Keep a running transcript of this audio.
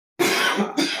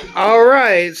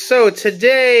Alright, so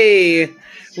today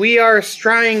we are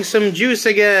trying some juice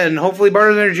again. Hopefully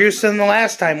better than juice than the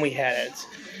last time we had it.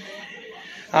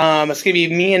 It's going to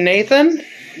be me and Nathan.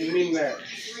 You mean that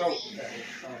soap?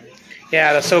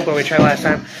 Yeah, the soap that we tried last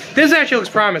time. This actually looks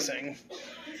promising.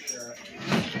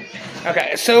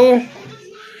 Okay, so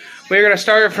we're going to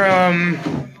start from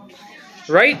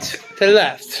right to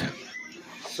left.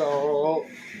 So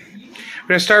we're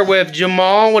going to start with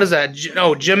Jamal. What is that?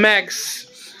 Jamex.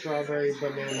 Strawberry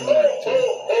banana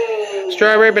nectar.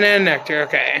 Strawberry banana nectar.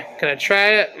 Okay. Gonna try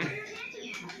it.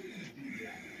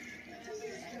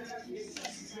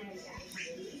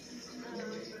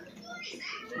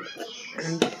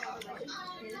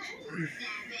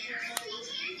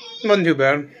 Wasn't too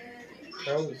bad.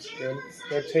 That was good.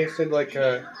 That tasted like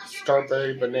a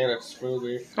strawberry banana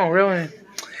smoothie. Oh, really?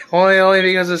 Only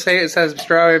because it says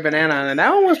strawberry banana on it.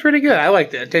 That one was pretty good. I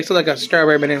liked it. It tasted like a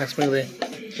strawberry banana smoothie.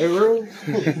 It really?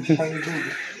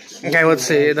 Okay, let's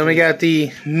see. Then we got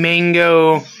the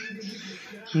mango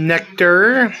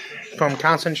nectar from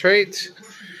Concentrate.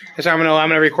 So I'm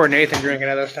gonna record Nathan drinking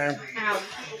it this time.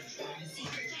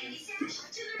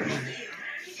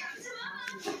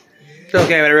 It's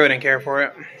okay, but I really didn't care for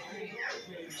it.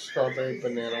 Strawberry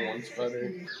banana one's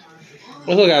better.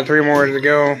 We still got 3 more to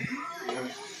go.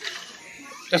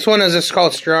 This one is just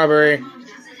called strawberry.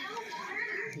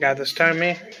 Got this time,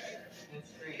 me.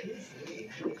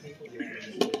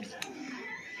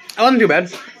 It wasn't too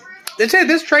bad. They say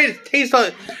this tray tastes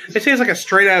like a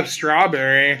straight up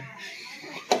strawberry.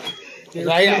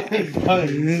 Alright,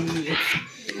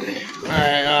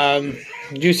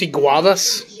 juicy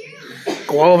guavas.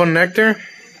 Guava nectar.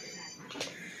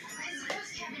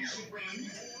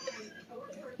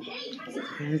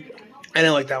 I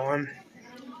didn't like that one.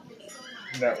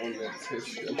 That one that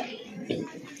tastes good.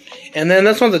 And then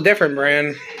this one's a different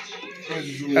brand.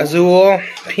 Azul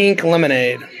Pink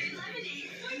Lemonade.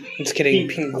 Just kidding,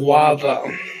 pink guava.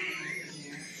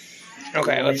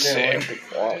 Okay, let's see.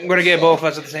 I'm gonna get both of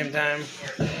us at the same time.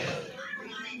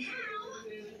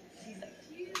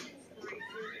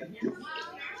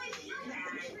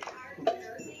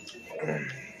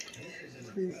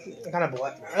 Kind of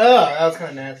black. Oh, that was kind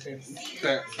of nasty.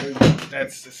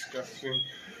 That's disgusting.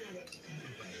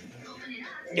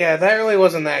 Yeah, that really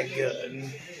wasn't that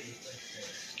good.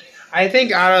 I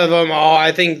think out of them all,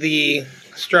 I think the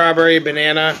strawberry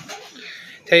banana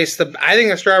tastes the. I think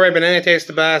the strawberry banana tastes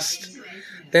the best.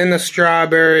 Then the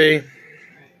strawberry.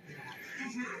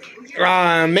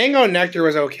 Mango nectar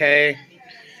was okay.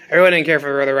 I really didn't care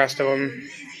for the rest of them.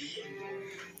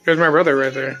 There's my brother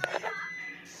right there.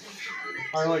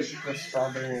 I like the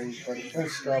strawberry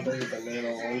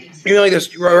banana one. You like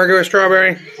this regular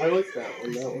strawberry? I like that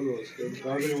one. That one was good. The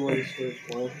other one was good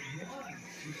as well.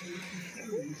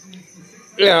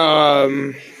 Yeah.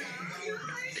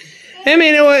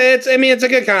 It's a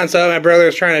good concept. My brother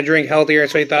was trying to drink healthier,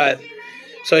 so he thought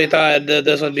that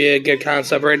this would be a good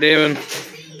concept, right, David?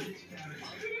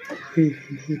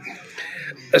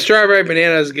 The strawberry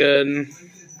banana is good.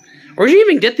 Where'd you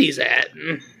even get these at?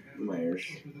 Myers.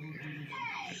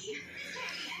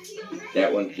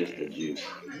 That one's just a juice.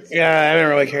 Yeah, I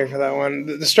didn't really care for that one.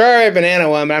 The strawberry banana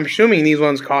one, but I'm assuming these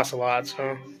ones cost a lot,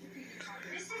 so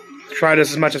try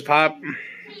this as much as pop.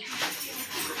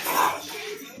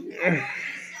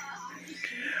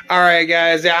 Alright,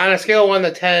 guys, on a scale of 1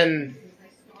 to 10,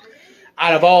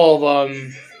 out of all of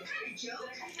them,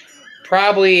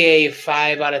 probably a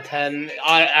 5 out of 10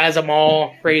 as them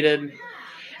all rated.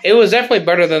 It was definitely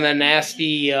better than the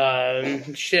nasty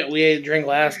shit we drank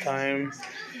last time.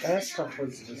 That stuff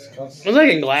was disgusting. It was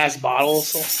like in glass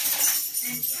bottles.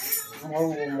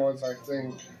 One of them was, I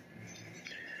think.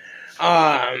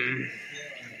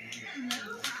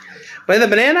 But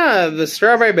the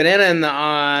strawberry banana and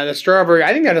the strawberry,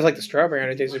 I think I just like the strawberry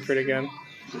and it tasted pretty good.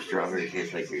 The strawberry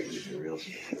tastes like you're eating real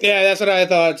stuff. Yeah, that's what I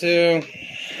thought too.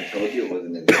 I told you it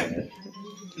wasn't as bad.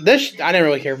 I didn't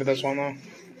really care for this one though.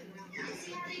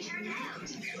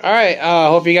 Alright,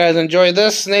 hope you guys enjoyed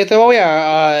this. Nathan, what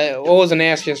was the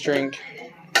nastiest drink?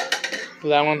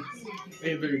 That one?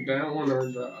 Either that one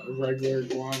or the regular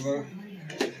guava.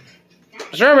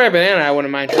 Strawberry banana, I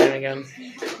wouldn't mind trying again.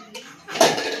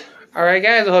 Alright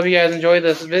guys, I hope you guys enjoyed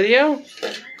this video.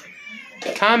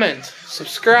 Comment,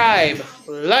 subscribe,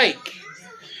 like,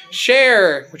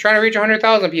 share. We're trying to reach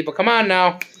 100,000 people. Come on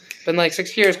now. Been like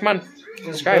 6 years. Come on.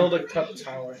 Subscribe. Build a cup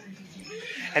tower.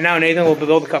 And now Nathan will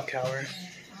build a cup tower.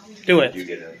 Do it. You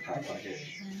get a hot pocket.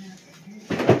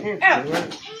 I can't do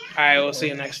it. Alright, we'll see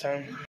you next time.